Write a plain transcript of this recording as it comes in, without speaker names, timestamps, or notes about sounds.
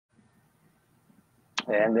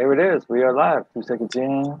And there it is. We are live. 2 seconds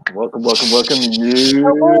in. Welcome. Boy.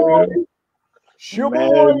 Yeah. Sure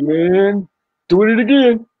boy. Man. Doing it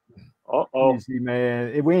again. You see,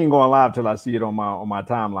 man, we ain't going live till I see it on my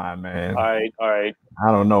timeline, man. All right.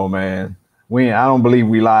 I don't know, man. I don't believe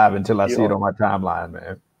we live until I see it on my timeline,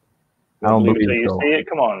 man. I don't believe it until you see it.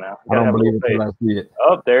 Come on now. I don't believe it until I see it.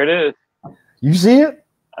 Oh, there it is. You see it?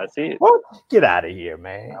 I see it. What? Get out of here,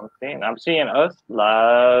 man. I'm seeing us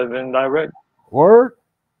live and direct. Word?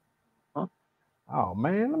 Huh? Oh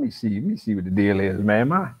man, let me see what the deal is, man.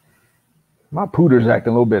 My pooter's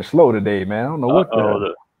acting a little bit slow today, man. I don't know what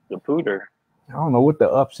the pooter. I don't know what the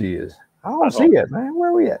ups is. I don't see it, man.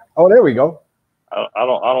 Where are we at? Oh, there we go. I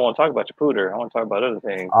don't want to talk about your pooter. I want to talk about other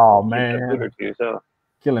things. Oh man, pooter to yourself.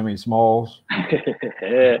 Killing me, Smalls.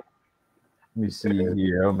 Yeah. Let me see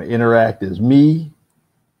here. I'm gonna interact as me,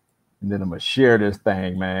 and then I'm gonna share this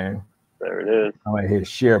thing, man. There it is. I'm gonna hit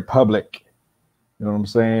share public. You know what I'm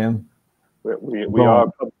saying?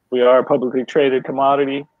 We are a publicly traded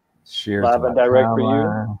commodity. Share live and direct for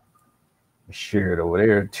you. Share it over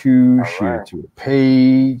there too. All share it to the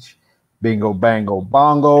page. Bingo, bango,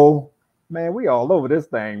 bongo. Man, we all over this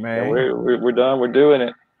thing, man. Yeah, we're done. We're doing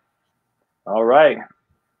it. All right.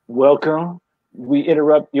 Welcome. We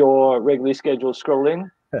interrupt your regularly scheduled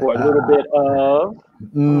scrolling for a little bit of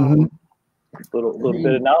little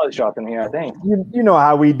bit of knowledge dropping here, I think. You know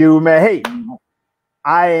how we do, man. Hey,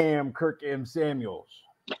 I am Kirk M. Samuels.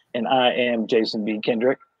 And I am Jason B.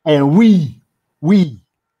 Kendrick. And we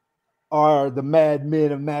are the mad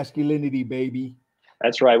men of masculinity, baby.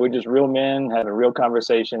 That's right. We're just real men having real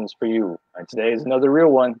conversations for you. And today is another real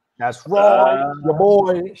one. That's right.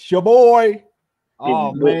 Your boy.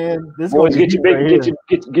 Oh man, this boys, get your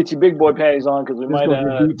big boy panties on because we might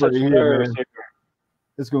touch the nerves here.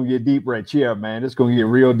 It's gonna get deep right here, man. It's gonna get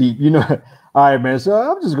real deep. You know. All right, man. So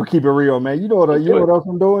I'm just gonna keep it real, man. You know what else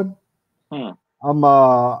I'm doing?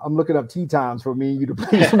 I'm looking up tea times for me and you to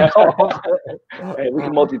play some calls. Hey, we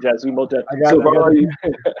can multitask. I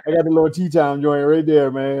got the little tea time joint right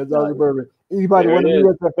there, man. It's all perfect. Anybody want to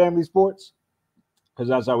do that family sports? Because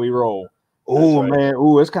that's how we roll. Oh man,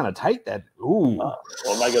 it's kind of tight. That well,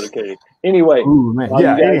 I got to kill you. Anyway, man.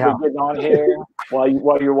 Yeah. Anyhow, getting on here while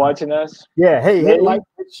you're watching us. Yeah. Hey, hit like,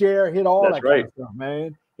 hit share, hit all that kind of stuff,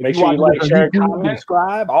 man. Make sure you like, share, comment,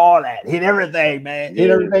 subscribe, all that. Hit everything, man. Hit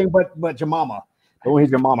everything, but your mama. Don't hit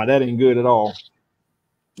your mama. That ain't good at all.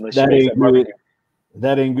 That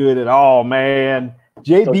ain't good at all, man.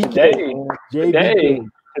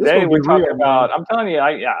 Today we're talking about. I'm telling you,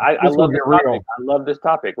 I love this topic. I love this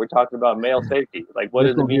topic. We're talking about male safety. Like, what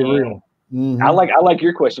does it mean? I like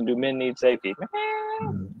your question. Do men need safety?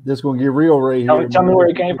 This is gonna get real right here. Tell me where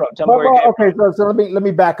it came from. Okay, so let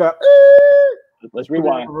me back up. Let's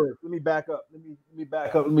rewind. Let me back up. Let me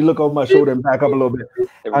back up. Let me look over my shoulder and back up a little bit.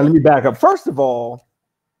 Let me back up. First of all,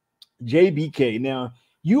 JBK. Now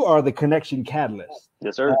you are the connection catalyst.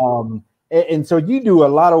 Yes, sir. And so you do a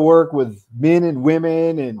lot of work with men and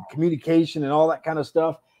women and communication and all that kind of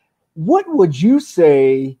stuff. What would you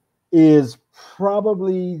say is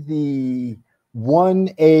probably the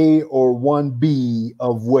 1A or 1B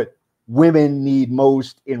of what women need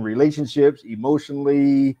most in relationships,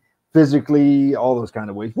 emotionally, physically, all those kind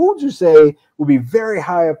of ways? What would you say would be very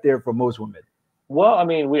high up there for most women? Well, I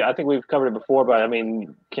mean, I think we've covered it before, but I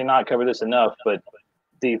mean, cannot cover this enough. But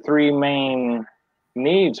the three main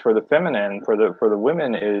needs for the feminine, for the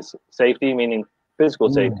women, is safety, meaning physical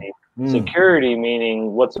safety, security,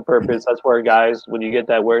 meaning what's the purpose. That's where guys, when you get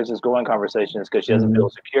that where's this going conversation, is because she doesn't feel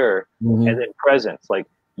secure. And then presence, like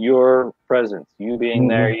your presence, you being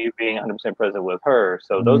there, you being 100% present with her.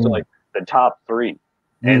 So those are like the top three.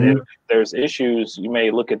 And if there's issues, you may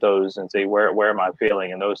look at those and say, where am I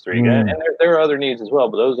failing in those three? And there are other needs as well,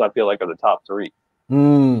 but those I feel like are the top three.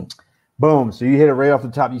 Boom. So you hit it right off the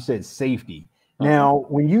top. You said safety. Now,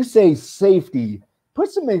 when you say safety, put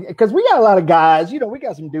some in, because we got a lot of guys, we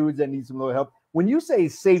got some dudes that need some little help. When you say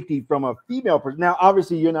safety from a female person, now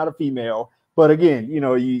obviously you're not a female, but again, you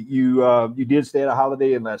did stay at a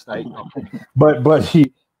Holiday Inn last night, but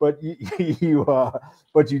you do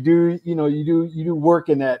work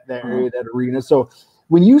in that area, that arena. So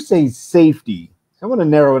when you say safety, I want to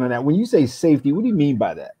narrow in on that. When you say safety, what do you mean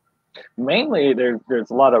by that? Mainly,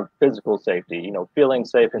 there's a lot of physical safety, feeling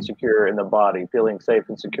safe and secure in the body, feeling safe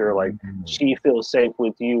and secure, like she feels safe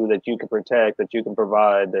with you, that you can protect, that you can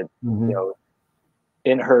provide, that,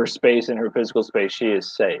 in her space, in her physical space, she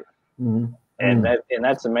is safe. And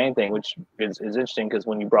that's the main thing, which is interesting because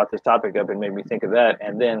when you brought this topic up, it made me think of that.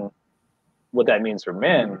 And then what that means for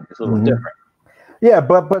men is a little different. Yeah,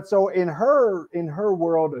 but so in her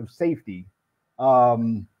world of safety,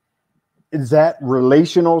 is that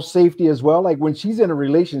relational safety as well? Like when she's in a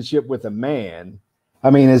relationship with a man, I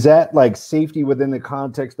mean, is that like safety within the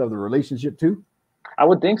context of the relationship too? I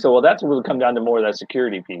would think so. Well, that's what would come down to more of that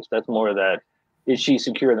security piece. That's more of that, is she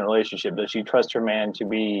secure in the relationship? Does she trust her man to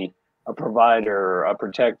be a provider, a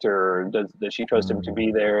protector? Does she trust him to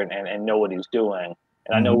be there and know what he's doing?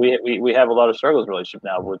 And I know we have a lot of struggles in relationship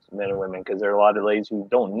now with men and women, because there are a lot of ladies who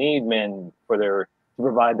don't need men to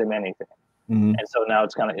provide them anything. And so now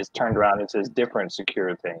it's turned around into this different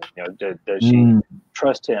secure thing. You know, does she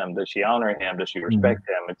trust him? Does she honor him? Does she respect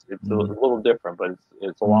him? It's a little different, but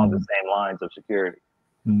it's along the same lines of security.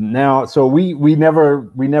 Now, so we never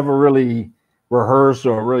really rehearse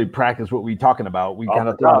or really practice what we're talking about. We kind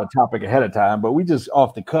of throw out a topic ahead of time, but we just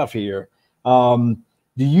off the cuff here.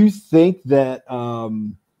 Do you think that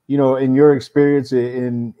you know, in your experience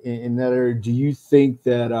in that area, do you think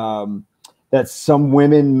that that some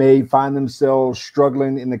women may find themselves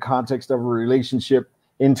struggling in the context of a relationship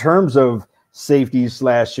in terms of safety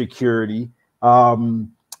 / security,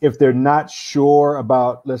 if they're not sure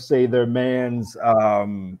about, let's say, their man's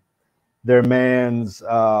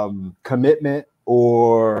commitment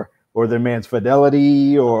or their man's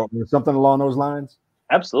fidelity or something along those lines?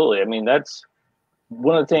 Absolutely. I mean, that's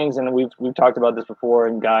one of the things, and we've talked about this before.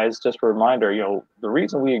 And guys, just for a reminder, you know, the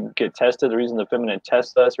reason we get tested, the reason the feminine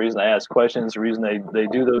tests us, the reason they ask questions, the reason they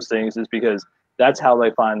do those things is because that's how they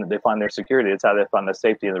find their security. It's how they find the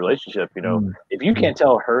safety in the relationship. You know, if you can't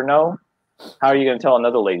tell her no, how are you going to tell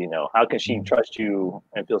another lady no? How can she trust you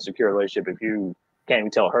and feel secure in a relationship if you can't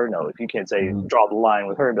even tell her no? If you can't say draw the line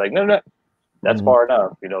with her and be like, no, that's far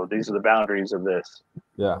enough. You know, these are the boundaries of this.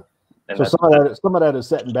 Yeah. And so some of that is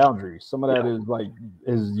setting boundaries. Some of that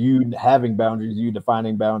is you having boundaries, you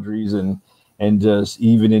defining boundaries, and just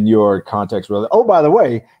even in your context. Oh, by the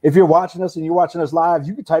way, if you're watching us and you're watching us live,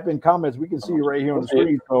 you can type in comments. We can see you right here on the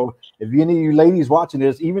screen. So if any of you ladies watching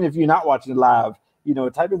this, even if you're not watching it live, you know,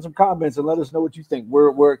 type in some comments and let us know what you think.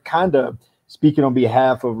 We're kind of speaking on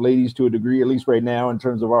behalf of ladies to a degree, at least right now, in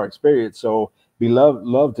terms of our experience. So we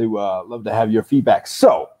love to have your feedback.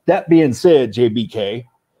 So that being said, JBK.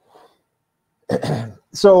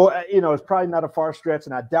 So, you know, it's probably not a far stretch,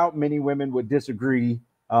 and I doubt many women would disagree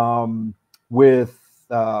with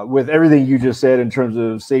everything you just said in terms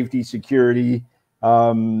of safety, security.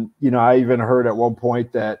 You know, I even heard at one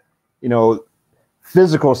point that, you know,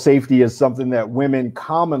 physical safety is something that women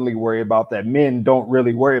commonly worry about that men don't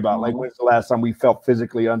really worry about. Like, when's the last time we felt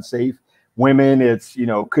physically unsafe? Women, it's, you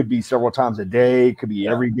know, could be several times a day, could be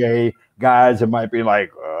every day. Guys, it might be like,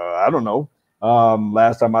 I don't know.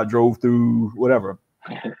 Last time I drove through whatever.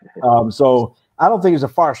 So I don't think it's a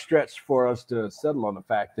far stretch for us to settle on the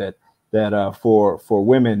fact that for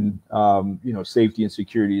women, you know, safety and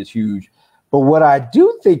security is huge. But what I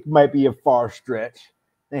do think might be a far stretch,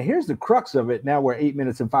 and here's the crux of it. Now we're 8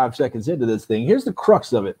 minutes and 5 seconds into this thing. Here's the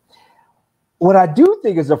crux of it. What I do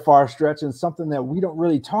think is a far stretch, and something that we don't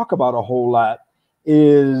really talk about a whole lot,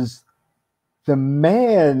 is the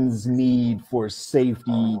man's need for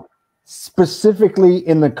safety, specifically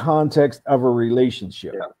in the context of a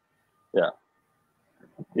relationship.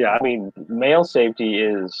 Yeah. I mean, male safety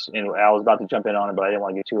is, and I was about to jump in on it, but I didn't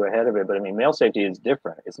want to get too ahead of it. But I mean, male safety is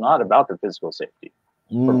different. It's not about the physical safety.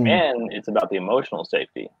 For men, it's about the emotional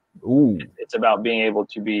safety. It's about being able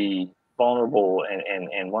to be vulnerable and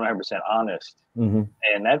 100% honest. And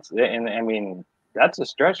I mean, that's a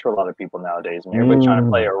stretch for a lot of people nowadays. I mean, everybody trying to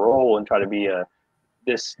play a role and try to be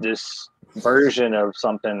this version of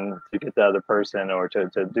something to get the other person, or to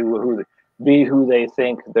be who they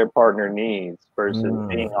think their partner needs versus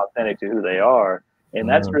being authentic to who they are. And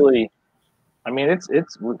that's really, I mean, it's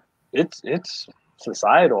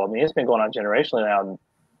societal. I mean, it's been going on generationally now.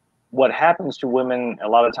 What happens to women a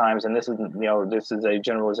lot of times, and this is, you know, this is a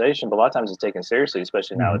generalization, but a lot of times it's taken seriously,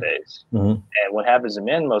 especially nowadays. And what happens to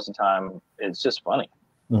men most of the time, it's just funny.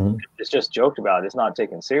 It's just joked about. It's not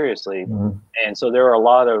taken seriously. And so there are a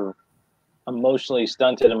lot of emotionally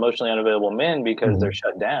stunted, emotionally unavailable men because they're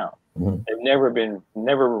shut down. They've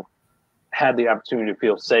never had the opportunity to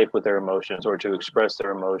feel safe with their emotions or to express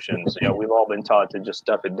their emotions. You know, we've all been taught to just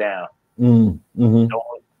stuff it down.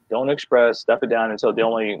 Don't express, stuff it down. And so the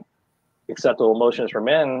only acceptable emotions for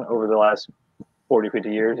men over the last 40, 50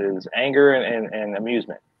 years is anger and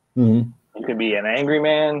amusement. You can be an angry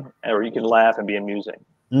man, or you can laugh and be amusing.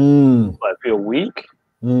 But feel weak,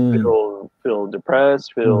 feel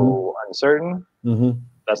depressed, feel uncertain,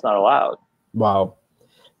 that's not allowed. Wow.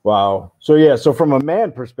 So from a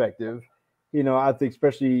man perspective, you know, I think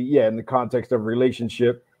especially in the context of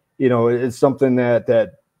relationship, you know, it's something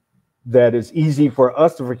that that is easy for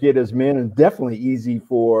us to forget as men, and definitely easy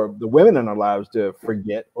for the women in our lives to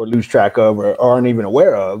forget or lose track of, or aren't even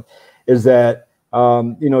aware of, is that,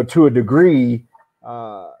 to a degree,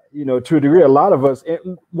 a lot of us,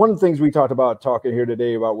 one of the things we talked about talking here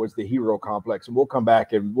today about was the hero complex, and we'll come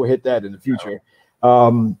back and we'll hit that in the future.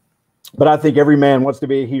 But I think every man wants to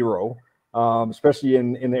be a hero, especially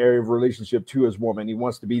in the area of relationship to his woman. He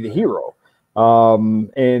wants to be the hero.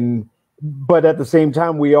 But at the same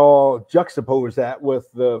time, we all juxtapose that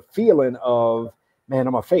with the feeling of, man,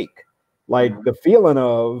 I'm a fake. Like the feeling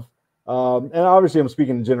of, and obviously I'm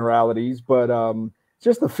speaking in generalities, but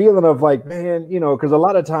just the feeling of like, man, because a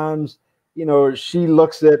lot of times, she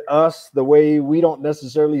looks at us the way we don't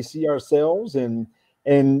necessarily see ourselves. And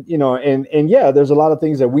yeah, there's a lot of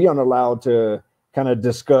things that we aren't allowed to kind of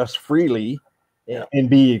discuss freely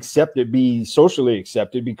and be socially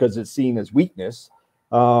accepted, because it's seen as weakness.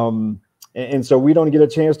 And so we don't get a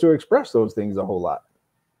chance to express those things a whole lot.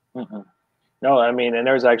 No, I mean, and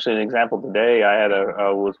there's actually an example today. I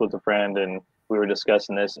was with a friend and we were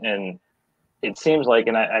discussing this, and it seems like,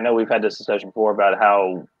 and I know we've had this discussion before about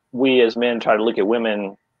how we as men try to look at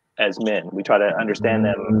women as men. We try to understand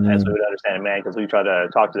them as we would understand a man, because we try to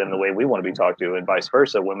talk to them the way we want to be talked to, and vice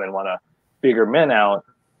versa. Women want to figure men out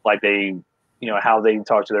like they, how they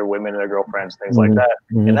talk to their women and their girlfriends, things like that.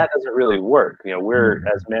 And that doesn't really work. We're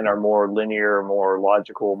as men are more linear, more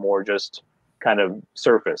logical, more just kind of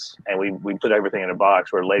surface, and we put everything in a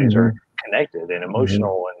box, where ladies are connected and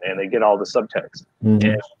emotional, and they get all the subtext.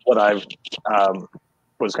 And what I've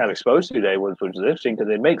was kind of exposed to today which is interesting,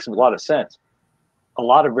 because it makes a lot of sense. A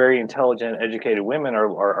lot of very intelligent, educated women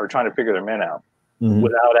are trying to figure their men out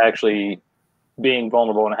without actually being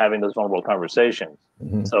vulnerable and having those vulnerable conversations.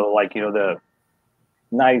 So like, the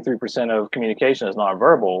 93% of communication is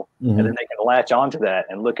nonverbal, and then they can latch onto that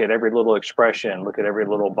and look at every little expression, look at every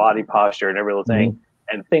little body posture and every little thing,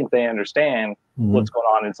 and think they understand what's going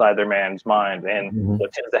on inside their man's mind. And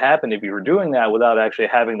what tends to happen if you were doing that without actually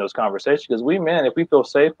having those conversations, because we men, if we feel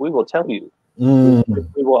safe, we will tell you. We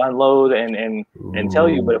will unload and tell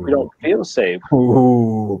you, but if we don't feel safe,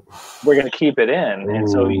 we're going to keep it in. And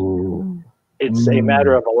so it's a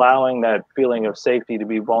matter of allowing that feeling of safety to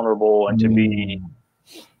be vulnerable and to be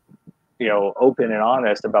open and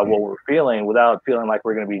honest about what we're feeling without feeling like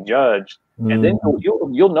we're going to be judged. And then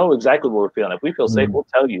you'll know exactly what we're feeling. If we feel safe, we'll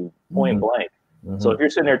tell you point blank. So if you're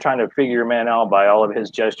sitting there trying to figure your man out by all of his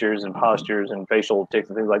gestures and postures and facial tics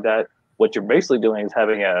and things like that, what you're basically doing is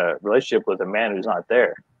having a relationship with a man who's not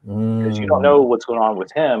there, because you don't know what's going on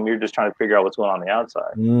with him. You're just trying to figure out what's going on the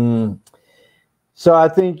outside. So I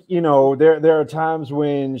think, there are times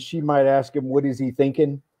when she might ask him, what is he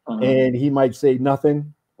thinking? And he might say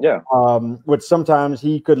nothing. Yeah. Which sometimes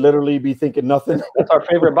he could literally be thinking nothing. That's our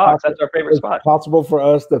favorite box. That's our favorite spot. It's possible for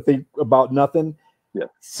us to think about nothing. Yeah.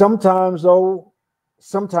 Sometimes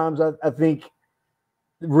I think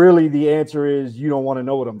really the answer is you don't want to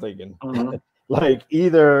know what I'm thinking. Like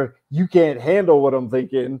either you can't handle what I'm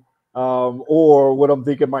thinking, or what I'm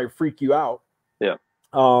thinking might freak you out. Yeah.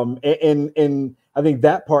 And I think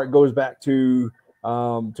that part goes back to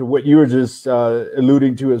what you were just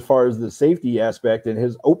alluding to as far as the safety aspect and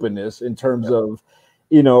his openness in terms of,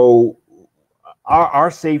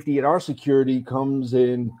 our safety and our security comes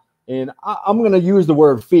in. And I'm going to use the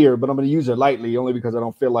word fear, but I'm going to use it lightly only because I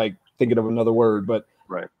don't feel like thinking of another word. But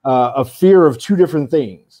a fear of two different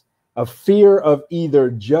things: a fear of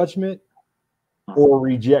either judgment or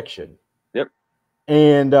rejection. Yep.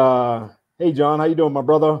 And hey, John, how you doing, my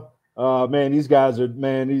brother? Man, these guys are,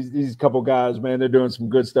 these couple guys, man, they're doing some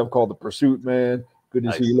good stuff called The Pursuit, man. Good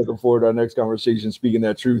to see you. Looking forward to our next conversation. Speaking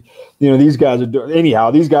that truth, these guys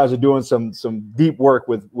are these guys are doing some deep work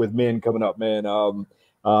with men coming up, man.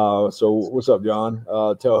 So what's up, John?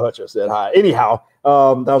 Tell Hutch I said hi. Anyhow,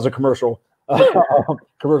 that was a commercial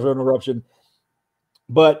interruption.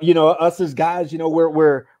 But us as guys,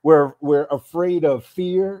 we're afraid of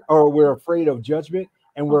fear, or we're afraid of judgment,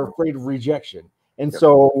 and we're afraid of rejection. And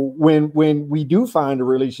so when we do find a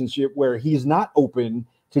relationship where he's not open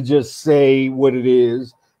to just say what it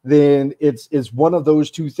is, then it's one of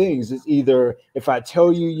those two things. It's either if I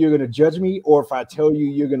tell you, you're going to judge me, or if I tell you,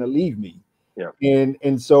 you're going to leave me. Yeah.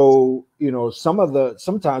 And so,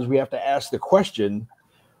 sometimes we have to ask the question,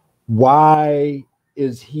 why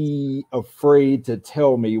is he afraid to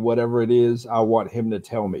tell me whatever it is I want him to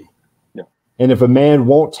tell me? Yeah. And if a man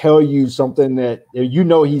won't tell you something that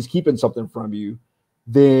he's keeping something from you,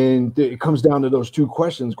 then it comes down to those two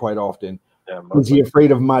questions quite often. Yeah, is he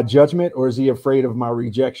afraid of my judgment, or is he afraid of my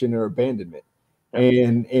rejection or abandonment?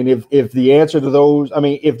 And if the answer to those,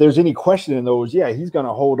 if there's any question in those, he's going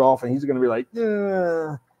to hold off, and he's going to be like,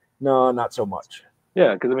 No, not so much.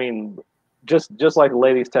 Yeah, because I mean, just like the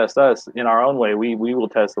ladies test us in our own way, we will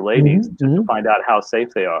test the ladies just to find out how safe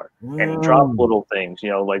they are and drop little things.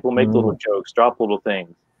 You know, like we'll make little jokes, drop little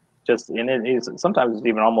things. Just and it is sometimes it's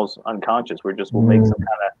even almost unconscious. We'll make some kind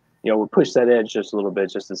of we'll push that edge just a little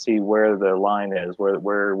bit just to see where the line is,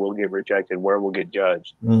 where we'll get rejected, where we'll get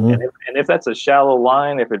judged. And if that's a shallow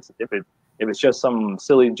line, if it's just some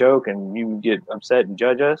silly joke and you get upset and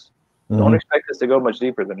judge us, don't expect us to go much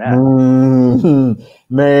deeper than that.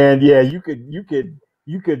 Man, yeah, you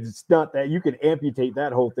could stunt that. You could amputate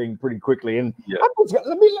that whole thing pretty quickly. And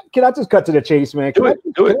can I just cut to the chase, man? Can I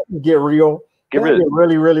get real? Get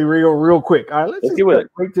really, really real quick. All right,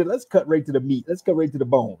 let's cut right to the meat. Let's cut right to the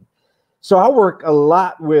bone. So I work a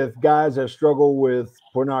lot with guys that struggle with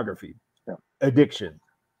pornography addiction,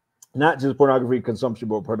 not just pornography consumption,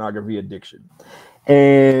 but pornography addiction.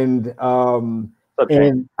 And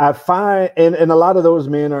I find, and a lot of those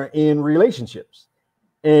men are in relationships,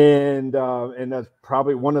 and that's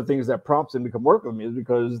probably one of the things that prompts them to come work with me is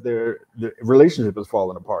because their relationship is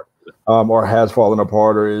falling apart, or has fallen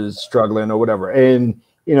apart, or is struggling, or whatever. And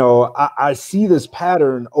I see this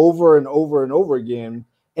pattern over and over and over again,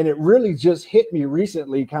 and it really just hit me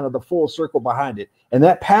recently, kind of the full circle behind it. And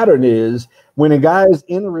that pattern is when a guy is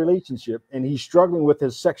in a relationship and he's struggling with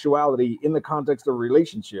his sexuality in the context of a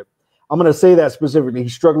relationship. I'm going to say that specifically.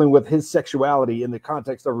 He's struggling with his sexuality in the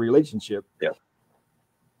context of a relationship. Yeah.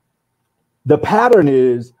 The pattern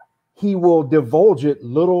is he will divulge it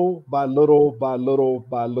little by little by little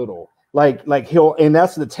by little. Like and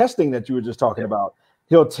that's the testing that you were just talking about.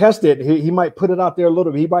 He'll test it. He might put it out there a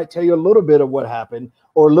little bit. He might tell you a little bit of what happened,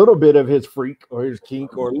 or a little bit of his freak or his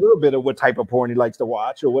kink, or a little bit of what type of porn he likes to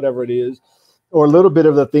watch, or whatever it is, or a little bit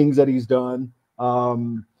of the things that he's done.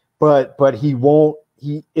 But he won't.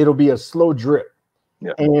 It'll be a slow drip.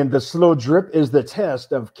 Yeah. And the slow drip is the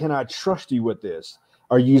test of, can I trust you with this?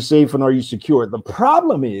 Are you safe and are you secure? The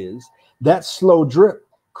problem is that slow drip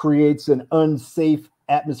creates an unsafe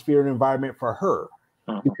atmosphere and environment for her,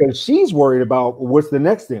 because she's worried about what's the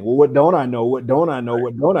next thing. Well, what don't I know? What don't I know?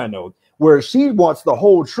 What don't I know? Where she wants the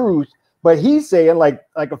whole truth, but he's saying, like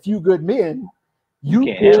a few good men, you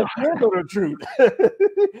can't handle the truth.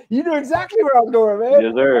 You know exactly where I'm going, man.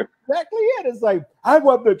 Yes, sir. Exactly it. It's like, I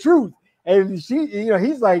want the truth. And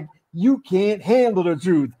he's like, you can't handle the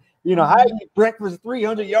truth. I eat breakfast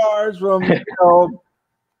 300 yards from,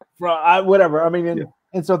 whatever. I mean,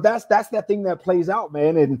 and so that's that thing that plays out,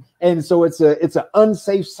 man. And so it's an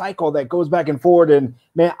unsafe cycle that goes back and forth. And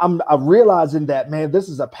man, I'm realizing that, man, this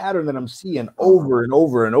is a pattern that I'm seeing over and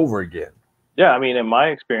over and over again. Yeah, I mean, in my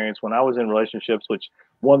experience, when I was in relationships, which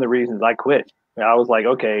one of the reasons I quit, I was like,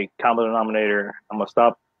 okay, common denominator, I'm gonna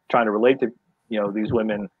stop trying to relate to these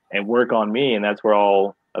women and work on me. And that's where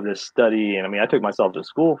all of this study, and I mean, I took myself to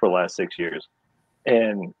school for the last 6 years,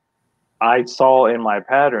 and I saw in my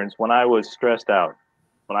patterns, when I was stressed out,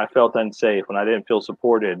 when I felt unsafe, when I didn't feel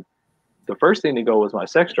supported, the first thing to go was my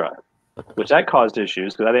sex drive, which that caused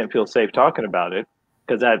issues because I didn't feel safe talking about it,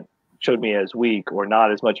 because that showed me as weak or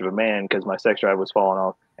not as much of a man because my sex drive was falling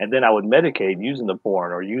off. And then I would medicate using the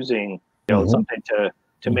porn or using something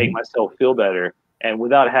to make myself feel better. And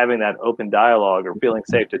without having that open dialogue or feeling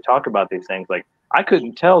safe to talk about these things, like I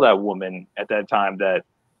couldn't tell that woman at that time that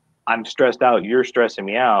I'm stressed out, you're stressing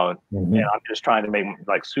me out, and I'm just trying to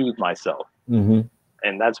soothe myself.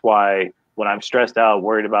 And that's why when I'm stressed out,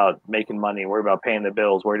 worried about making money, worried about paying the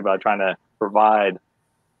bills, worried about trying to provide,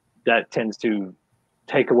 that tends to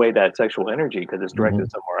take away that sexual energy because it's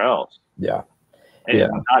directed somewhere else. Yeah.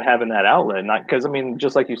 And not having that outlet, because I mean,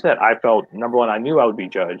 just like you said, I felt, number one, I knew I would be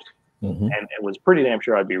judged, and it was pretty damn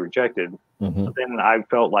sure I'd be rejected. But then I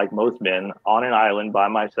felt like most men on an island by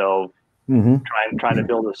myself, trying to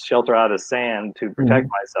build a shelter out of sand to protect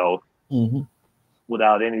myself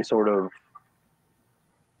without any sort of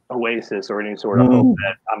oasis or any sort of hope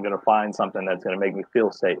that I'm going to find something that's going to make me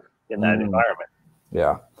feel safe in that environment.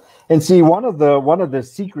 Yeah. And see, one of the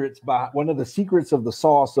secrets of the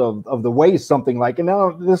sauce of the way something like, and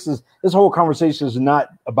now this whole conversation is not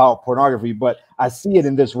about pornography, but I see it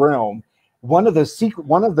in this realm. One of the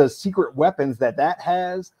secret weapons that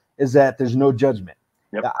has is that there's no judgment.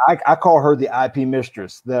 Yep. I call her the IP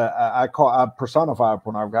mistress. I personify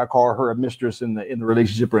pornography. I call her a mistress in the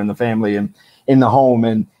relationship or in the family and in the home.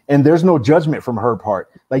 And there's no judgment from her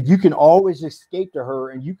part. Like, you can always escape to her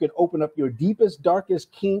and you can open up your deepest,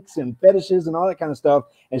 darkest kinks and fetishes and all that kind of stuff.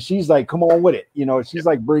 And she's like, come on with it. She's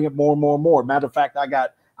like, bring it more and more and more. Matter of fact, I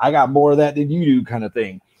got more of that than you do, kind of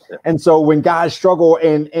thing. Yep. And so when guys struggle,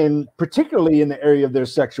 and particularly in the area of their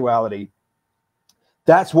sexuality,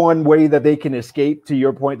 that's one way that they can escape. To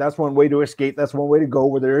your point, that's one way to escape. That's one way to go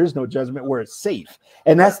where there is no judgment, where it's safe.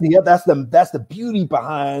 And that's the beauty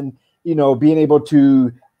behind, you know, being able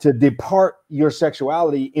to depart your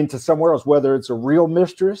sexuality into somewhere else, whether it's a real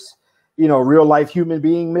mistress, you know, real life human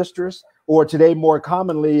being mistress, or today more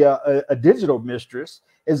commonly a digital mistress,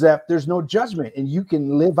 is that there's no judgment and you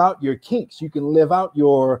can live out your kinks. You can live out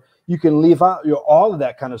your all of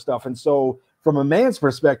that kind of stuff. And so from a man's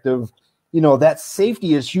perspective, you know, that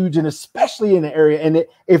safety is huge, and especially in the area. And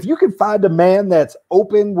if you can find a man that's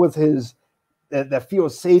open with that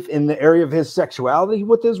feels safe in the area of his sexuality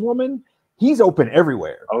with his woman, he's open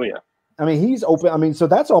everywhere. Oh yeah. I mean, he's open. I mean, so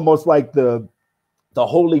that's almost like the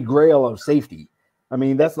holy grail of safety. I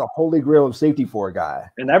mean, that's the holy grail of safety for a guy.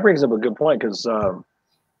 And that brings up a good point, because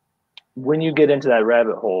when you get into that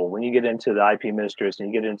rabbit hole, when you get into the IP mistress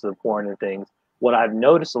and you get into the porn and things, what I've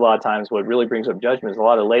noticed a lot of times, what really brings up judgment, is a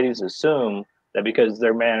lot of ladies assume that because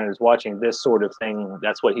their man is watching this sort of thing,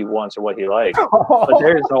 that's what he wants or what he likes. But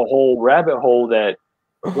there's a whole rabbit hole that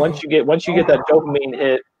once you get that dopamine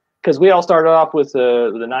hit, because we all started off with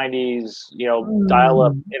the 90s, you know,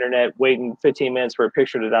 dial-up internet, waiting 15 minutes for a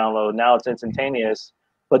picture to download. Now it's instantaneous,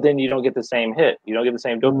 but then you don't get the same hit. You don't get the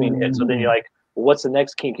same dopamine hit. So then you're like, well, what's the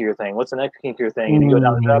next kinkier thing? What's the next kinkier thing? And you go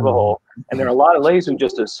down the rabbit hole. And there are a lot of ladies who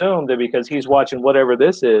just assume that because he's watching whatever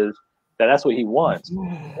this is, that's what he wants.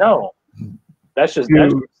 No, that's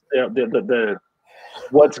the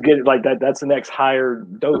what's good, like that's the next higher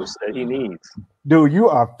dose that he needs. Dude, you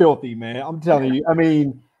are filthy, man. I'm telling you. I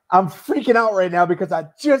mean, I'm freaking out right now because I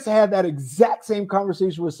just had that exact same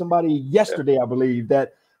conversation with somebody yesterday, I believe,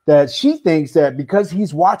 that she thinks that because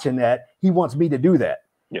he's watching that, he wants me to do that.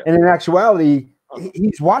 Yeah. And in actuality,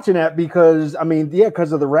 he's watching that because, I mean,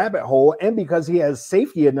 because of the rabbit hole and because he has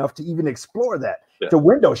safety enough to even explore that, to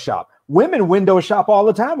window shop. Women window shop all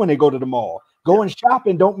the time when they go to the mall. Going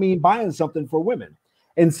shopping don't mean buying something for women.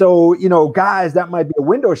 And so, you know, guys, that might be a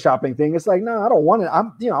window shopping thing. It's like, no, I don't want it.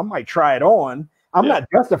 I might try it on. I'm not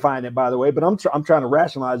justifying it, by the way, but I'm trying to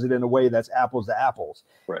rationalize it in a way that's apples to apples.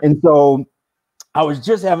 Right. And so I was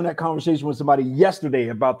just having that conversation with somebody yesterday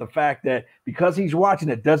about the fact that because he's watching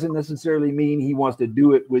it doesn't necessarily mean he wants to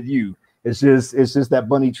do it with you. It's just that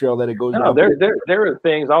bunny trail that it goes. No, there are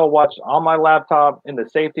things I'll watch on my laptop in the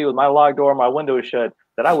safety with my locked door, my window shut,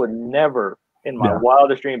 that I would never in my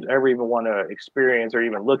wildest dreams ever even want to experience or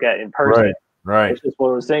even look at in person. Right. It's just one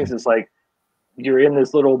of those things. It's like you're in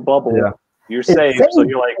this little bubble. Yeah. You're safe. So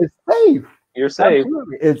you're like, it's safe. You're safe.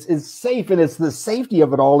 Absolutely. It's safe, and it's the safety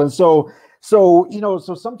of it all. And so you know,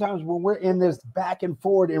 so sometimes when we're in this back and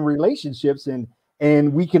forward in relationships,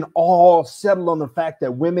 and we can all settle on the fact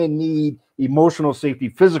that women need emotional safety,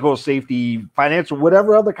 physical safety, financial,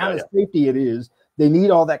 whatever other kind of safety it is, they need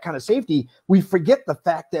all that kind of safety. We forget the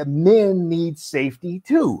fact that men need safety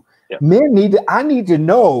too. Yeah. I need to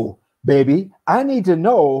know, baby, I need to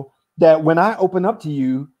know that when I open up to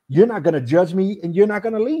you, you're not going to judge me and you're not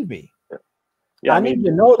going to leave me. Yeah, I need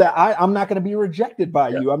to know that I'm not going to be rejected by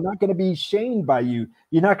you. I'm not going to be shamed by you.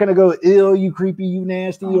 You're not going to go, ill, you creepy, you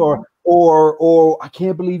nasty, or I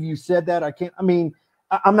can't believe you said that.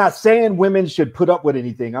 I'm not saying women should put up with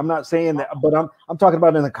anything. I'm not saying that, but I'm talking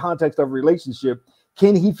about in the context of a relationship.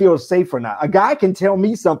 Can he feel safe or not? A guy can tell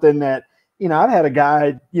me something that, you know, I've had a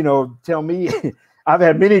guy, you know, tell me, I've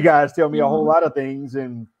had many guys tell me a whole lot of things,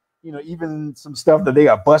 and you know, even some stuff that they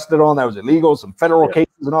got busted on that was illegal, some federal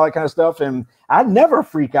cases and all that kind of stuff. And I never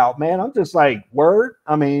freak out, man. I'm just like, word.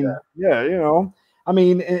 I mean, you know, I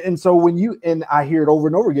mean, and so and I hear it over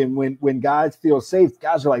and over again, when guys feel safe,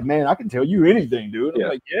 guys are like, man, I can tell you anything, dude. I'm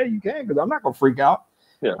like, yeah, you can, because I'm not going to freak out.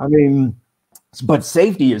 Yeah. I mean, but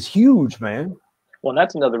safety is huge, man. Well, and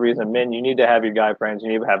that's another reason, men, you need to have your guy friends. You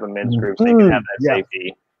need to have a men's group so you can have that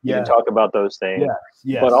safety. You can talk about those things.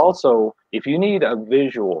 Yes. But also, if you need a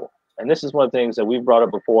visual, and this is one of the things that we've brought up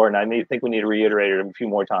before, and I think we need to reiterate it a few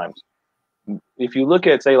more times. If you look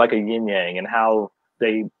at, say, like a yin yang and how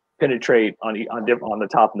they penetrate on the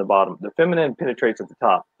top and the bottom, the feminine penetrates at the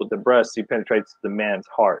top. With the breast, he penetrates the man's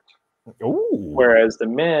heart. Ooh. Whereas the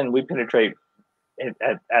men, we penetrate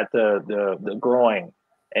at the groin.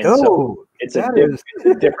 And so it's a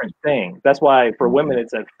different thing. That's why for women,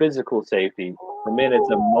 it's a physical safety. For men, it's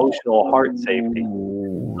emotional heart safety.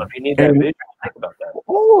 So if you need that visual, think about that.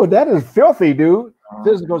 Oh, that is filthy, dude.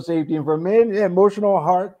 Physical safety. And for men, emotional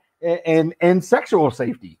heart and sexual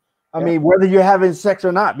safety. I mean, whether you're having sex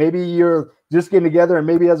or not, maybe you're just getting together, and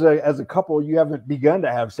maybe as a couple, you haven't begun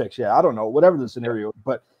to have sex yet. I don't know, whatever the scenario,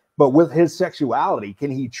 but with his sexuality, can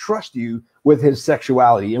he trust you with his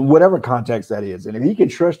sexuality in whatever context that is? And if he can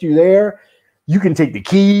trust you there, you can take the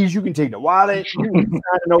keys, you can take the wallet, you can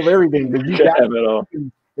sign over everything. But you got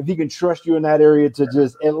if he can trust you in that area to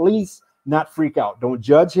just at least not freak out. Don't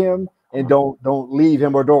judge him, and don't leave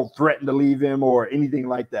him, or don't threaten to leave him or anything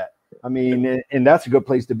like that. I mean, and that's a good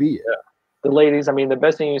place to be. Yeah. The ladies, I mean, the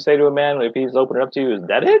best thing you say to a man if he's opening up to you is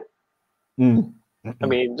that it? I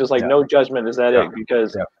mean, just like no judgment, is that it?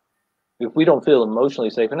 Because if we don't feel emotionally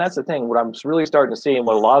safe, and that's the thing, what I'm really starting to see, and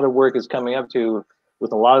what a lot of the work is coming up to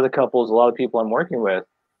with a lot of the couples, a lot of people I'm working with,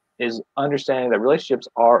 is understanding that relationships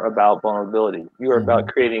are about vulnerability. You are about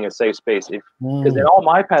creating a safe space. Because in all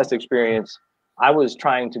my past experience, I was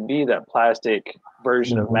trying to be that plastic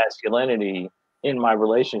version of masculinity in my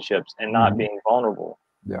relationships and not being vulnerable.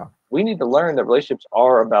 Yeah. We need to learn that relationships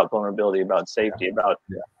are about vulnerability, about safety, about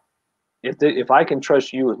if I can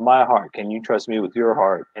trust you with my heart, can you trust me with your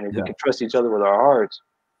heart? And if we can trust each other with our hearts,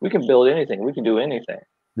 we can build anything. We can do anything.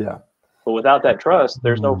 Yeah. But without that trust,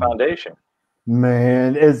 there's no foundation.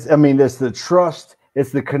 Man, it's the trust,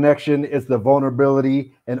 it's the connection, it's the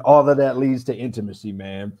vulnerability, and all of that leads to intimacy,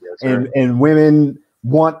 man. Yes, and women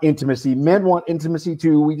want intimacy. Men want intimacy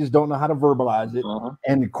too. We just don't know how to verbalize it.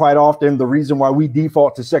 And quite often the reason why we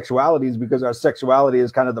default to sexuality is because our sexuality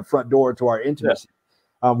is kind of the front door to our intimacy.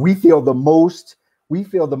 We feel the most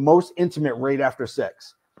intimate right after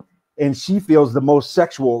sex, and she feels the most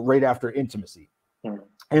sexual right after intimacy.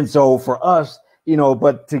 And so for us,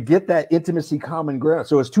 but to get that intimacy common ground,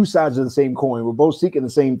 so it's two sides of the same coin. We're both seeking the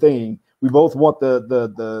same thing. We both want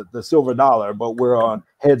the silver dollar, but we're on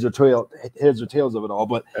heads or tails of it all.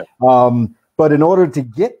 But in order to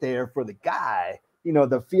get there for the guy,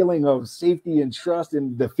 the feeling of safety and trust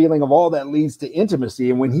and the feeling of all that leads to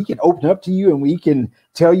intimacy. And when he can open up to you and we can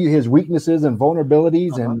tell you his weaknesses and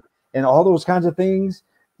vulnerabilities and all those kinds of things,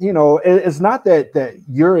 it's not that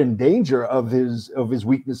you're in danger of his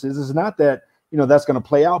weaknesses. It's not that, that's going to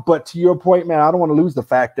play out. But to your point, man, I don't want to lose the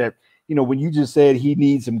fact that, when you just said he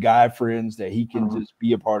needs some guy friends that he can just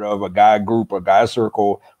be a part of, a guy group, a guy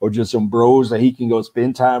circle, or just some bros that he can go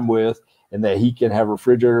spend time with, and that he can have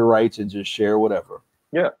refrigerator rights and just share whatever.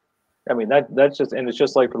 Yeah. I mean, that's just, and it's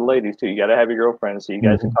just like for the ladies too. You got to have your girlfriend so you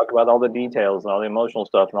guys can talk about all the details and all the emotional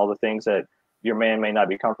stuff and all the things that your man may not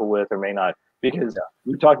be comfortable with or may not, because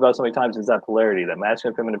we've talked about so many times is that polarity, that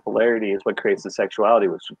masculine feminine polarity is what creates the sexuality,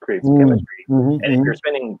 which creates the chemistry. And if you're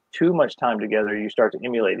spending too much time together, you start to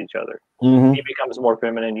emulate each other. He becomes more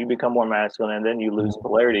feminine, you become more masculine, and then you lose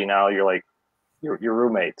polarity. Now you're like, you're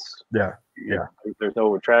roommates. There's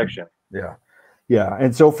no attraction.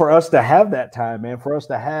 And so for us to have that time, man, for us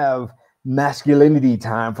to have masculinity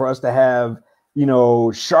time, for us to have,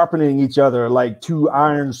 sharpening each other like two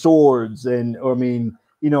iron swords, and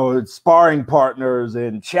sparring partners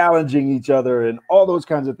and challenging each other and all those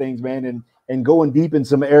kinds of things, man, and going deep in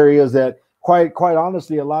some areas that quite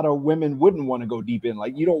honestly a lot of women wouldn't want to go deep in.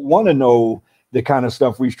 Like, you don't want to know the kind of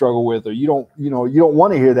stuff we struggle with, or you don't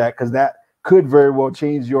want to hear that, because that could very well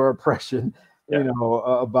change your impression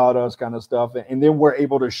about us, kind of stuff. And then we're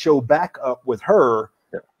able to show back up with her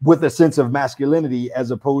with a sense of masculinity,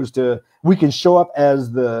 as opposed to, we can show up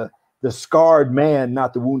as the scarred man,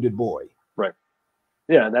 not the wounded boy. Right.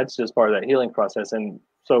 Yeah, that's just part of that healing process. And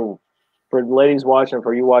so for the ladies watching,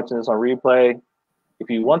 for you watching this on replay, if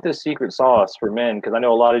you want this secret sauce for men, because I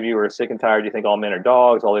know a lot of you are sick and tired, you think all men are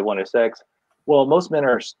dogs, all they want is sex. Well, most men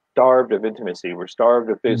are starved of intimacy. We're starved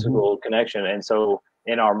of physical connection. And so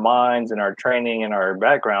in our minds and our training and our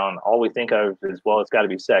background, all we think of is, well, it's got to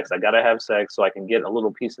be sex. I got to have sex so I can get a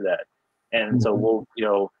little piece of that. And so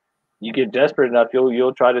you get desperate enough,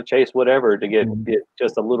 you'll try to chase whatever to get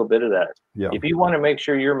just a little bit of that. If you want to make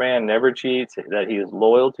sure your man never cheats, that he is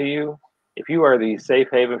loyal to you, if you are the safe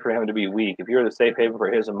haven for him to be weak, if you're the safe haven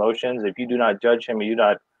for his emotions, if you do not judge him, and you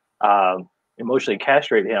do not emotionally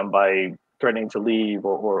castrate him by threatening to leave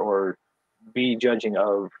or be judging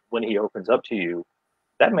of when he opens up to you,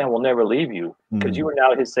 that man will never leave you, because you are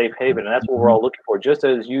now his safe haven. And that's what we're all looking for. Just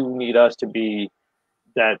as you need us to be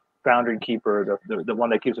that boundary keeper, the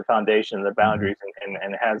one that keeps the foundation, the boundaries,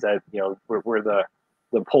 and has that, we're the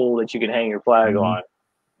pole that you can hang your flag on.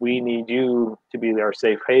 We need you to be our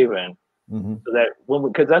safe haven, so that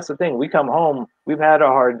because that's the thing, we come home, we've had a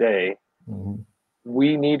hard day.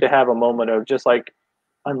 We need to have a moment of just like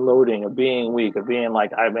unloading, of being weak, of being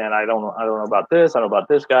like, I don't know about this, I don't know about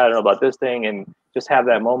this guy, I don't know about this thing, and just have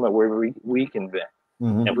that moment where we can vent.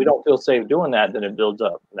 And we don't feel safe doing that, then it builds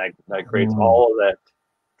up. And that creates all of that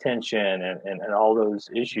tension and all those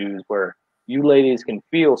issues where you ladies can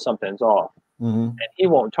feel something's off. And he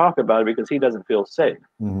won't talk about it because he doesn't feel safe.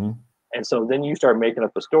 And so then you start making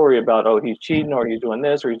up a story about, oh, he's cheating or he's doing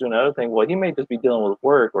this or he's doing another thing. Well, he may just be dealing with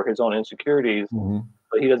work or his own insecurities,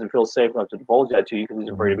 but he doesn't feel safe enough to divulge that to you because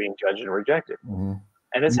he's afraid of being judged and rejected. And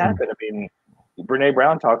it's happened. I mean, Brene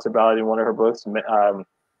Brown talks about it in one of her books,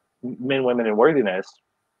 Men, Women, and Worthiness.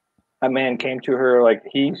 A man came to her, like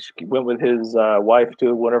he went with his wife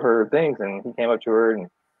to one of her things, and he came up to her, and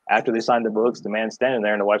after they signed the books, the man's standing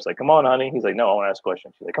there, and the wife's like, "Come on, honey." He's like, "No, I want to ask a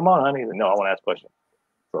question." She's like, "Come on, honey." He's like, "No, I want to ask a question."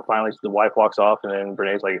 So finally, the wife walks off, and then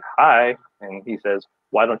Brene's like, "Hi," and he says,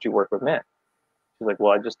 "Why don't you work with men?" She's like,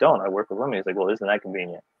 "Well, I just don't. I work with women." He's like, "Well, isn't that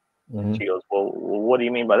convenient?" She goes, well, what do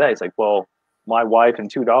you mean by that? He's like, "Well, my wife and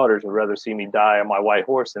 2 daughters would rather see me die on my white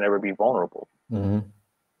horse than ever be vulnerable."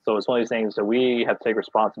 So it's one of these things that we have to take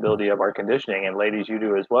responsibility of our conditioning, and ladies, you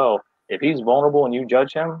do as well. If he's vulnerable and you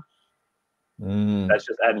judge him, that's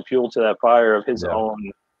just adding fuel to that fire of his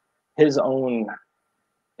own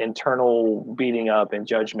internal beating up and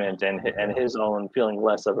judgment and his own feeling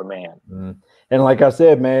less of a man. And like I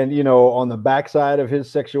said, man, you know, on the backside of his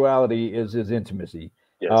sexuality is his intimacy.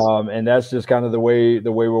 Yes. And that's just kind of the way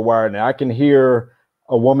we're wired. Now I can hear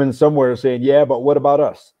a woman somewhere saying, "Yeah, but what about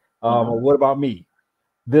us? Or what about me?"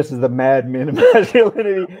 This is the Mad Men of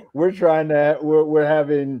Masculinity. We're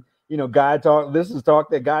having, you know, guy talk. This is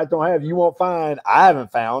talk that guys don't have. You won't find. I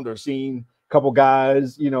haven't found or seen a couple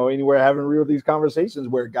guys, you know, anywhere having real these conversations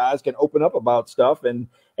where guys can open up about stuff and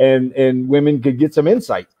women could get some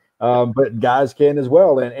insight. But guys can as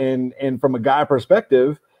well. And from a guy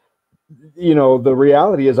perspective, you know, the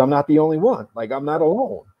reality is I'm not the only one. Like, I'm not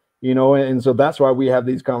alone. You know, and so that's why we have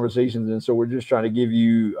these conversations. And so we're just trying to give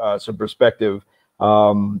you some perspective.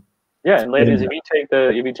 And ladies, if you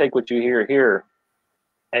take what you hear here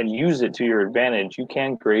and use it to your advantage, you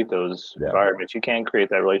can create those environments. You can create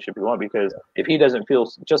that relationship you want, because if he doesn't feel,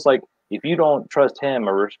 just like if you don't trust him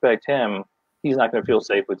or respect him, he's not going to feel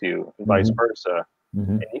safe with you, and vice versa.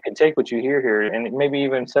 And you can take what you hear here and maybe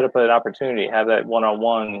even set up an opportunity, have that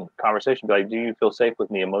one-on-one conversation, be like, do you feel safe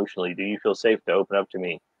with me emotionally? Do you feel safe to open up to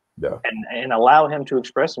me? And allow him to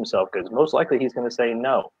express himself, because most likely he's going to say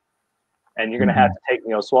no. And you're going to have to take,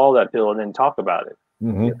 swallow that pill and then talk about it.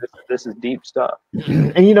 This is deep stuff.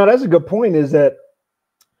 And, you know, that's a good point, is that,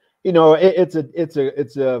 you know, it's a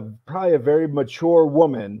probably a very mature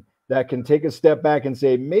woman that can take a step back and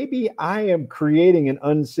say, maybe I am creating an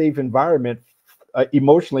unsafe environment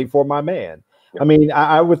emotionally for my man. I mean,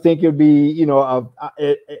 I would think it'd be, you know,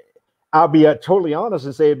 I'll be totally honest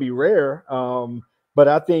and say it'd be rare. But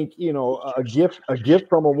I think, you know, a gift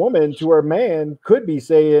from a woman to her man could be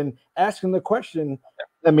asking the question,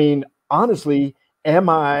 I mean, honestly, am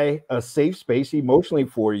I a safe space emotionally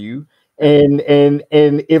for you? And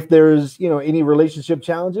if there's, you know, any relationship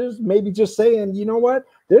challenges, maybe just saying, you know what,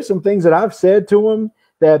 there's some things that I've said to him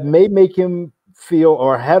that may make him feel,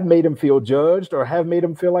 or have made him feel judged, or have made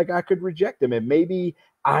him feel like I could reject him. And maybe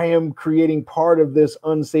I am creating part of this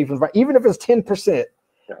unsafe environment, even if it's 10%.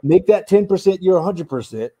 Make that 10% your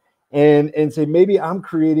 100%, and say, maybe I'm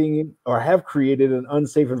creating or have created an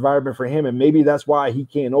unsafe environment for him, and maybe that's why he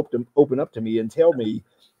can't open up to me and tell me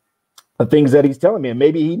the things that he's telling me, and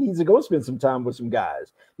maybe he needs to go spend some time with some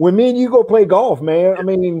guys. When me and you go play golf, man, I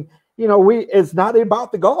mean, you know, it's not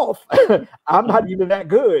about the golf. I'm not even that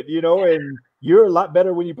good, you know, and you're a lot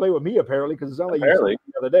better when you play with me, apparently, because it sounded like you said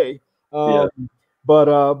the other day. But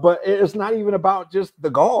it's not even about just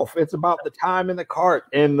the golf. It's about the time in the cart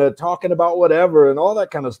and the talking about whatever and all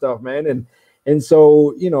that kind of stuff, man. And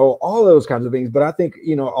so, you know, all those kinds of things. But I think,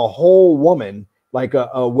 you know, a whole woman, like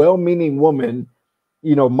a well-meaning woman,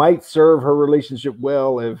 you know, might serve her relationship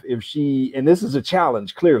well if she, and this is a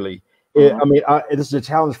challenge, clearly. I mean, this is a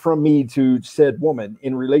challenge from me to said woman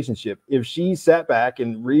in relationship. If she sat back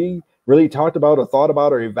and really talked about or thought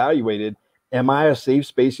about or evaluated, am I a safe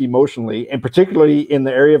space emotionally, and particularly in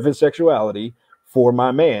the area of his sexuality, for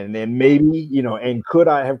my man? And maybe, you know, and could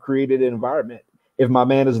I have created an environment, if my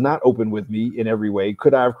man is not open with me in every way,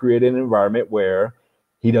 could I have created an environment where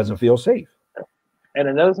he doesn't feel safe? And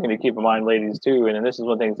another thing to keep in mind, ladies, too, and this is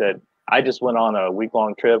one of the things that I just went on a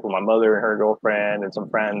week-long trip with my mother and her girlfriend and some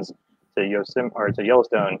friends to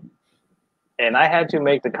Yellowstone. And I had to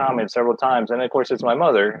make the comment several times. And of course, it's my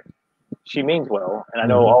mother. She means well, and I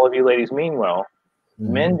know all of you ladies mean well.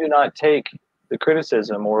 Men do not take the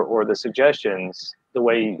criticism or the suggestions the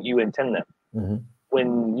way you intend them.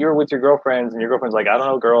 When you're with your girlfriends and your girlfriend's like, I don't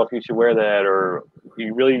know, girl, if you should wear that, or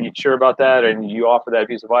you really sure about that, and you offer that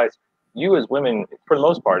piece of advice, you as women, for the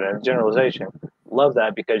most part, in a generalization, love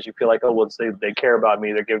that, because you feel like, oh, well, they care about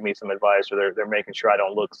me, they're giving me some advice, or they're making sure I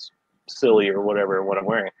don't look silly or whatever what I'm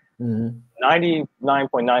wearing.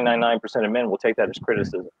 99.999% of men will take that as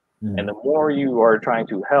criticism. And the more you are trying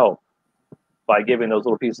to help, by giving those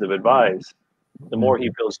little pieces of advice, the more he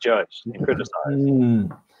feels judged and criticized.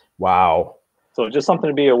 Wow. So just something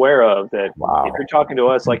to be aware of, that Wow. if you're talking to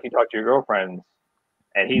us like you talk to your girlfriends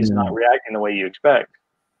and he's not reacting the way you expect,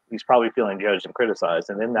 he's probably feeling judged and criticized.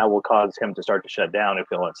 And then that will cause him to start to shut down and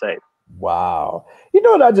feel unsafe. Wow. You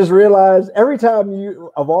know what I just realized? Every time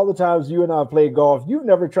of all the times you and I played golf, you've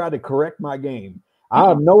never tried to correct my game.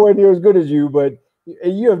 I'm nowhere near as good as you, but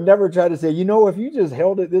you have never tried to say, if you just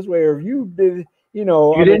held it this way, or if you did, you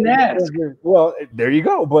didn't ask. Well, there you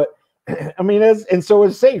go. But I mean, and so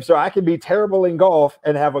it's safe. So I can be terrible in golf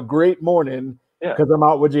and have a great morning because I'm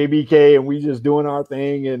out with JBK and we just doing our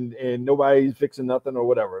thing and nobody's fixing nothing or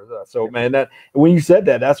whatever. So man, that when you said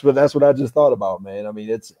that, that's what I just thought about, man. I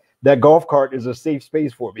mean, that golf cart is a safe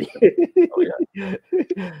space for me. That's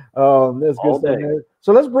good stuff, man.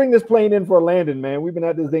 So let's bring this plane in for a landing, man. We've been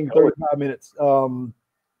at this thing 35 minutes. And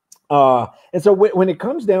so when it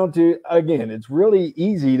comes down to, again, it's really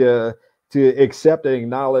easy to accept and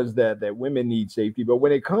acknowledge that women need safety. But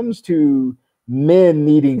when it comes to men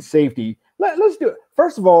needing safety, let's do it.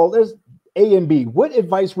 First of all, there's A and B. What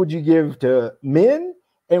advice would you give to men,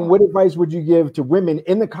 and what advice would you give to women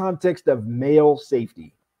in the context of male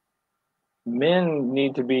safety? Men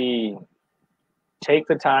need to take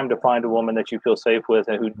the time to find a woman that you feel safe with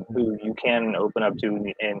and who you can open up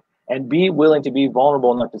to, and be willing to be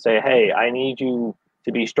vulnerable enough to say, hey, I need you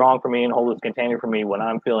to be strong for me and hold this container for me when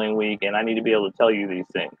I'm feeling weak, and I need to be able to tell you these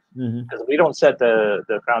things. Because if we don't set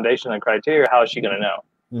the foundation and criteria, how is she going to know?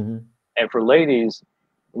 And for ladies,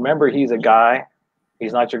 remember, he's a guy.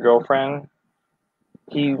 He's not your girlfriend.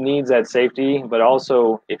 He needs that safety, but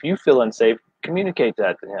also if you feel unsafe, communicate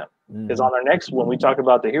that to him. Because on our next one, we talk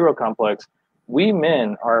about the hero complex. We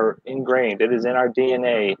men are ingrained. It is in our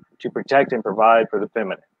DNA to protect and provide for the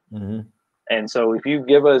feminine. And so if you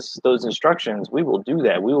give us those instructions, we will do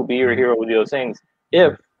that. We will be your hero with those things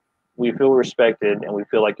if we feel respected and we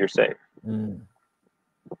feel like you're safe.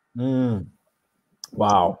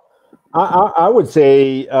 Wow. I would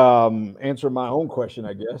say answer my own question,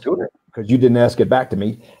 I guess, because you didn't ask it back to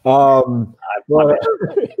me.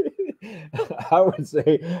 I would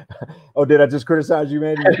say, did I just criticize you,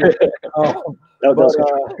 man?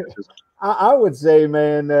 I would say,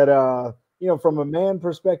 man, that from a man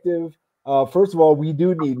perspective, first of all, we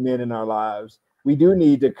do need men in our lives. We do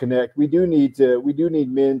need to connect. We do need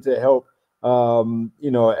men to help,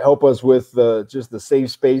 help us with just the safe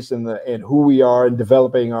space and who we are, and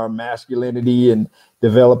developing our masculinity and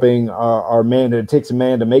developing our man. It takes a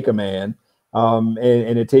man to make a man. And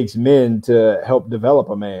it takes men to help develop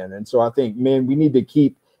a man. And so I think, men, we need to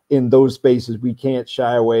keep in those spaces. We can't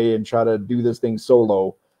shy away and try to do this thing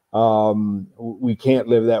solo. We can't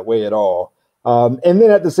live that way at all. And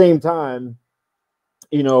then at the same time,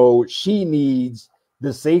 she needs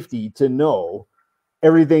the safety to know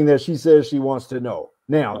everything that she says she wants to know.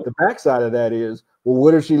 Now, the backside of that is, well,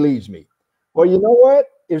 what if she leaves me? Well, you know what?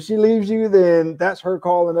 If she leaves you, then that's her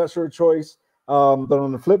call and that's her choice. But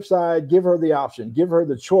on the flip side, give her the option, give her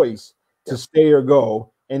the choice to stay or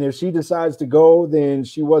go. And if she decides to go, then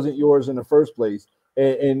she wasn't yours in the first place.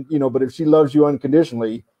 And but if she loves you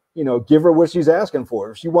unconditionally, give her what she's asking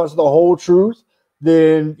for. If she wants the whole truth,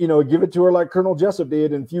 then, give it to her like Colonel Jessup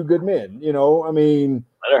did in Few Good Men. I mean,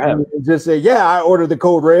 just say, yeah, I ordered the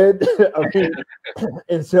code red.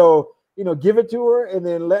 And so, give it to her and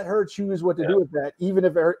then let her choose what to do with that, even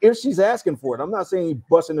if she's asking for it. I'm not saying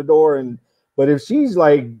bust in the door but if she's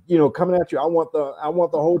like, coming at you, I want the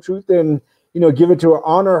whole truth, then, give it to her,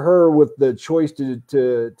 honor her with the choice to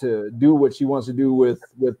do what she wants to do with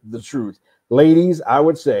the truth. Ladies, I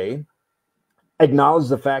would say, acknowledge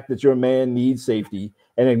the fact that your man needs safety,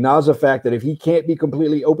 and acknowledge the fact that if he can't be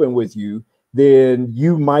completely open with you, then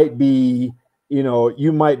you might be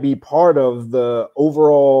part of the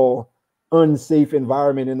overall unsafe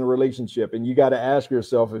environment in the relationship. And you got to ask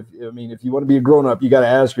yourself, if you want to be a grown-up, you got to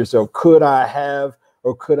ask yourself, could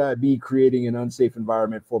I be creating an unsafe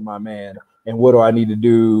environment for my man? And what do I need to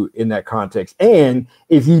do in that context? And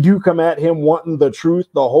if you do come at him wanting the truth,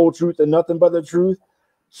 the whole truth, and nothing but the truth,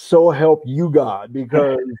 so help you God,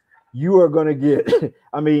 because you are going to get,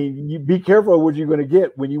 you be careful what you're going to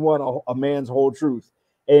get when you want a man's whole truth.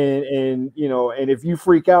 And if you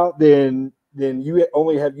freak out, then you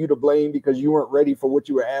only have you to blame, because you weren't ready for what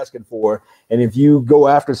you were asking for. And if you go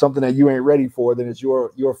after something that you ain't ready for, then it's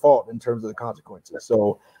your fault in terms of the consequences.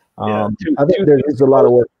 So I think there's a lot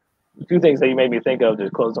of work. Two things that you made me think of to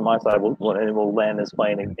close on my side, and we'll land this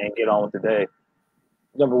plane and get on with the day.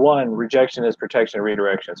 Number one, rejection is protection and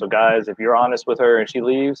redirection. So guys, if you're honest with her and she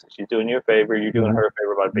leaves, she's doing you a favor. You're doing her a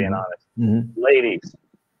favor by being honest. Ladies,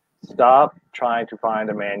 Stop trying to find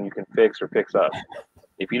a man you can fix or fix up.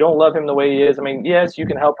 If you don't love him the way he is, I mean, yes, you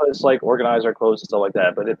can help us like organize our clothes and stuff like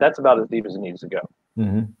that, but that's about as deep as it needs to go.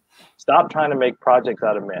 Stop trying to make projects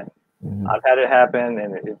out of men. I've had it happen,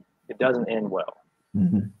 and it doesn't end well.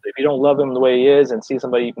 If you don't love him the way he is and see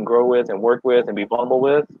somebody you can grow with and work with and be vulnerable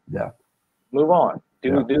with, move on.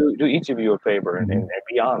 Do each of you a favor and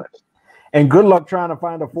be honest. And good luck trying to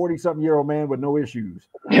find a 40-something-year-old man with no issues.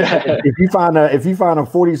 If you find a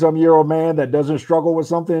 40-something-year-old man that doesn't struggle with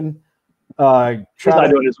something, try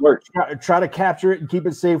doing his work. Try to capture it and keep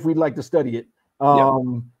it safe. We'd like to study it.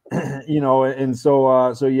 You know, and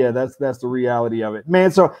so yeah, that's the reality of it,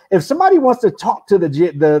 man. So if somebody wants to talk to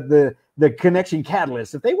the Connection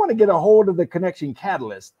Catalyst, if they want to get a hold of the Connection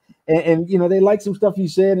Catalyst, and you know they like some stuff you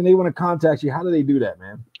said and they want to contact you, how do they do that,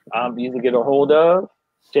 man? You can get a hold of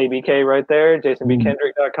JBK right there,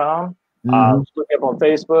 jasonbkendrick.com. Just look up on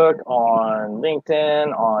Facebook, on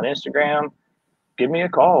LinkedIn, on Instagram. Give me a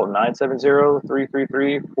call,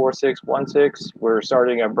 970-333-4616. We're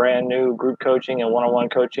starting a brand new group coaching and one-on-one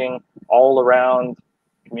coaching all around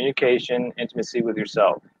communication, intimacy with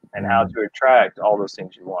yourself, and how to attract all those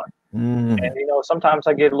things you want. And, you know, sometimes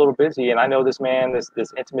I get a little busy, and I know this man, this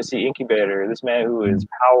intimacy incubator, this man who is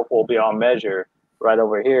powerful beyond measure right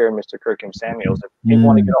over here, Mr. Kirkham Samuels. If people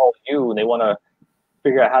want to get a hold of you and they want to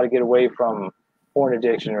figure out how to get away from porn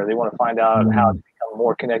addiction, or they want to find out how to become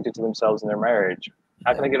more connected to themselves in their marriage,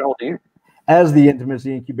 how can I get a hold of you? As the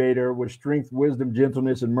Intimacy Incubator, with strength, wisdom,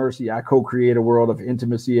 gentleness, and mercy, I co-create a world of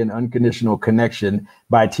intimacy and unconditional connection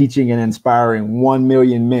by teaching and inspiring 1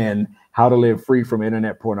 million men how to live free from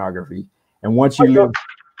internet pornography. And once you live,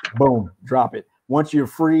 boom, drop it. Once you're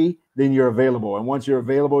free, then you're available. And once you're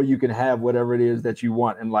available, you can have whatever it is that you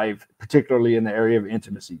want in life, particularly in the area of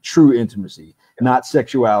intimacy, true intimacy, not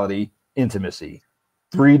sexuality, intimacy,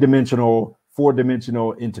 3-dimensional,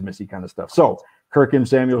 4-dimensional intimacy kind of stuff. So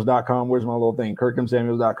KirkhamSamuels.com. Where's my little thing?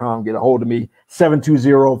 KirkhamSamuels.com. Get a hold of me.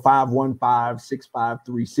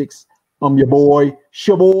 720-515-6536. I'm your boy.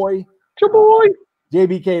 Shaboy.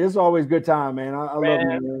 JBK, this is always a good time, man. I love you,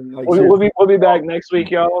 man. Like, we'll be back next week,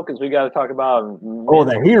 y'all, because we got to talk about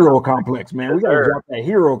the hero complex, man. We got to drop that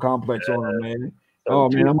hero complex on them, man. So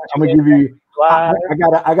man, I'm gonna give you. I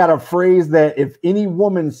got a phrase that if any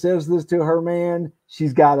woman says this to her man,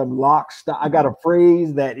 she's got him locked. I got a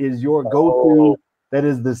phrase that is your go-to. That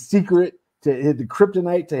is the secret to the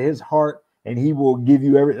kryptonite to his heart, and he will give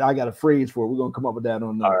you everything. I got a phrase for it. We're gonna come up with that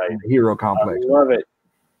on the hero complex. I love it.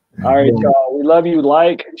 All right, y'all. We love you.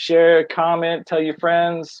 Like, share, comment, tell your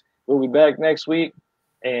friends. We'll be back next week.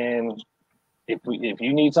 And if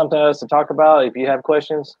you need something else to talk about, if you have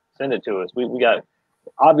questions, send it to us. We got,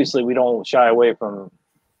 obviously we don't shy away from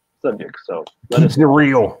subjects. So let us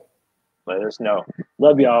know. Let us know.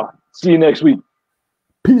 Love y'all. See you next week.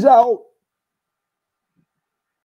 Peace out.